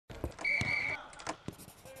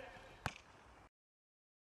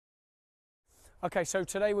Okay, so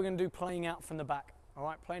today we're going to do playing out from the back. All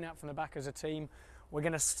right, playing out from the back as a team. We're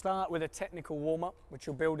going to start with a technical warm-up, which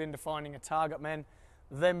will build into finding a target man,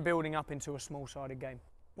 then building up into a small-sided game.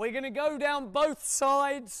 We're going to go down both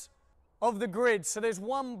sides of the grid. So there's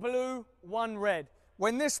one blue, one red.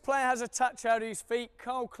 When this player has a touch out of his feet,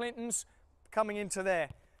 Carl Clinton's coming into there.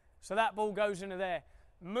 So that ball goes into there.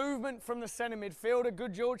 Movement from the centre midfielder.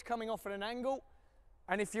 Good George coming off at an angle.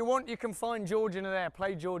 And if you want, you can find George into there.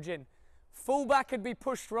 Play George in. Fullback would be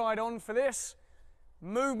pushed right on for this.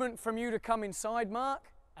 Movement from you to come inside, Mark,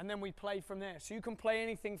 and then we play from there. So you can play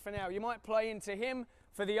anything for now. You might play into him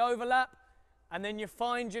for the overlap, and then you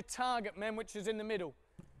find your target man, which is in the middle.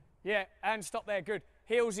 Yeah, and stop there, good.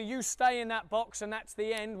 Heelsy, you stay in that box, and that's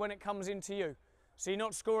the end when it comes into you. So you're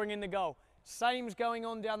not scoring in the goal. Same's going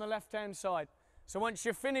on down the left-hand side. So once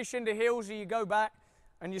you finish into Heelsy, you go back,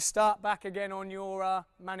 and you start back again on your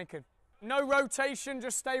mannequin. No rotation,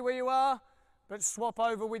 just stay where you are, but swap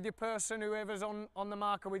over with your person, whoever's on the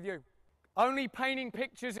marker with you. Only painting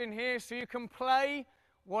pictures in here so you can play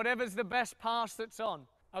whatever's the best pass that's on,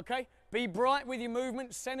 okay? Be bright with your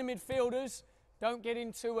movement, centre midfielders, don't get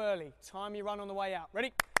in too early. Time you run on the way out.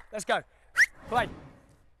 Ready? Let's go. Play.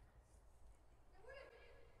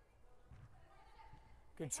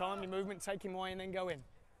 Good time, your movement, take him away and then go in.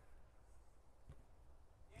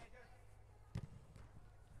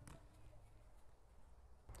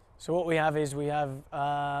 So what we have is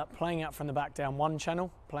playing out from the back down one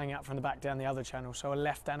channel, playing out from the back down the other channel, so a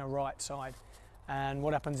left and a right side. And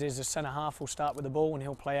what happens is the centre half will start with the ball and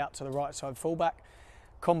he'll play out to the right side fullback.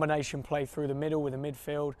 Combination play through the middle with the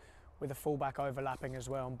midfield, with the fullback overlapping as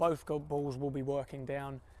well. And both balls will be working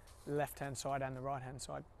down the left-hand side and the right-hand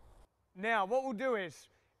side. Now what we'll do is,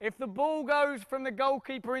 if the ball goes from the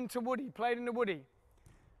goalkeeper into Woody, played into Woody,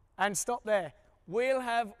 and stop there, we'll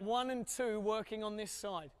have 1 and 2 working on this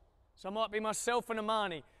side. So it might be myself and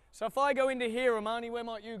Amani. So if I go into here, Amani, where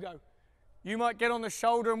might you go? You might get on the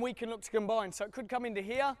shoulder and we can look to combine. So it could come into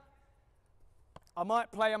here. I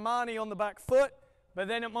might play Amani on the back foot, but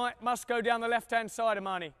then it must go down the left-hand side,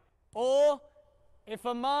 Amani. Or if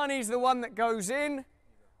Amani's the one that goes in,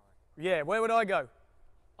 yeah, where would I go?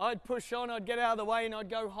 I'd push on, I'd get out of the way and I'd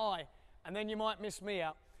go high. And then you might miss me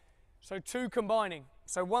out. So 2 combining.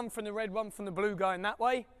 So 1 from the red, 1 from the blue going that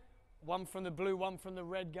way. 1 from the blue, 1 from the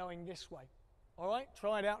red going this way. All right,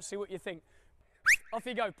 try it out, see what you think. Off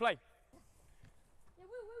you go, play.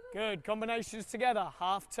 Good, combinations together,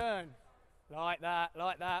 half turn. Like that,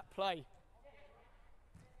 play.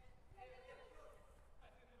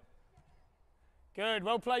 Good,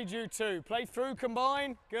 well played you two. Play through,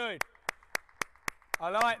 combine, good. I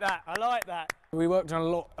like that. We worked on a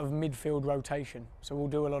lot of midfield rotation, so we'll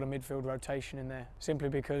do a lot of midfield rotation in there, simply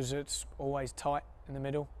because it's always tight in the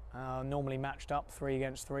middle. Normally matched up 3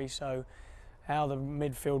 against 3, so how the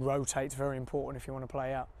midfield rotates very important if you want to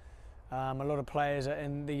play out. A lot of players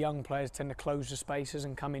and the young players tend to close the spaces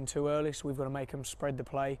and come in too early, so we've got to make them spread the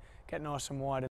play, get nice and wide.